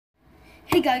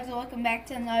Hey guys, welcome back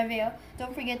to another video.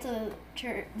 Don't forget to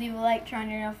leave a like, turn on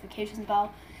your notifications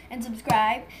bell, and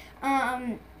subscribe.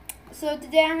 So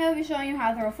today I'm going to be showing you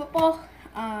how to throw a football.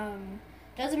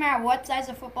 Doesn't matter what size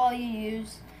of football you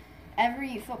use.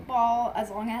 Every football,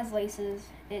 as long as it has laces,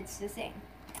 it's the same.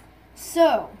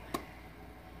 So,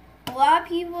 a lot of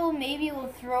people maybe will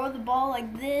throw the ball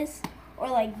like this, or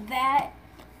like that,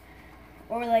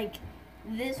 or like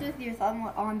this with your thumb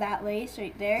on that lace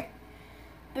right there.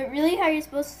 But really how you're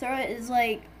supposed to throw it is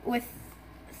like with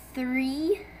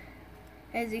three,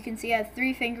 as you can see I have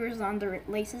 3 fingers on the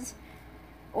laces,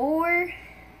 or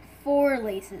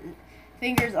 4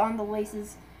 fingers on the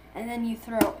laces, and then you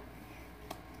throw it.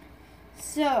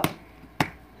 So,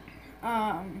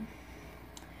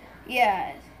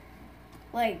 yeah,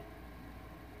 like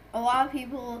a lot of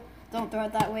people don't throw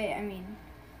it that way. I mean,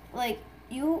 like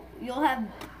you'll have,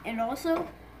 and also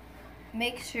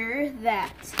make sure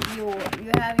that you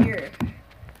have your,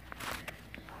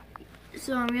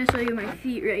 so I'm going to show you my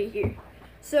feet right here.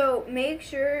 So make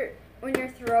sure when you're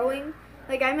throwing,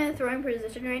 like I'm in a throwing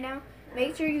position right now,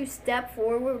 make sure you step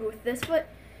forward with this foot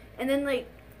and then like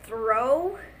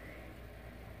throw,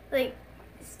 like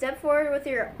step forward with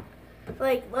your,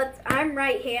 like I'm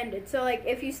right-handed, so like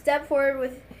if you step forward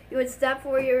with, you would step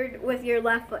forward with your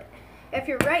left foot. If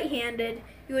you're right-handed,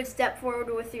 you would step forward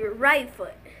with your right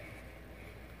foot.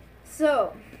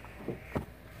 So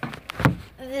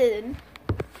then,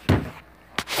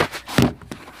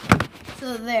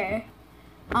 there,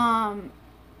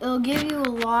 it'll give you a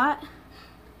lot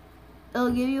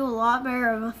better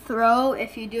of a throw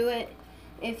if you do it,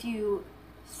 if you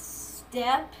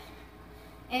step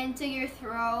into your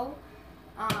throw.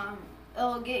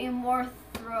 It'll get you more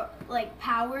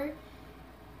power.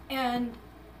 And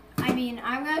I mean,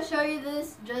 I'm gonna show you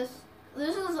this.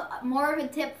 This is more of a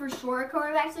tip for short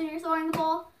quarterbacks when you're throwing the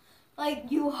ball. Like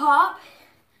you hop,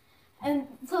 and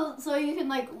so you can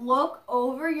like look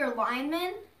over your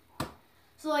lineman,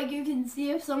 so like you can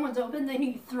see if someone's open, then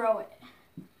you throw it.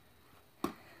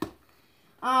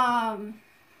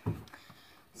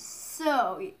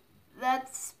 So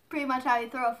that's pretty much how you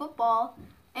throw a football.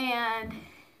 And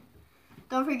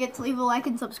don't forget to leave a like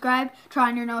and subscribe, turn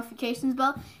on your notifications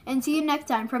bell, and see you next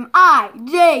time from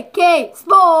IJK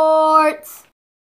Sports!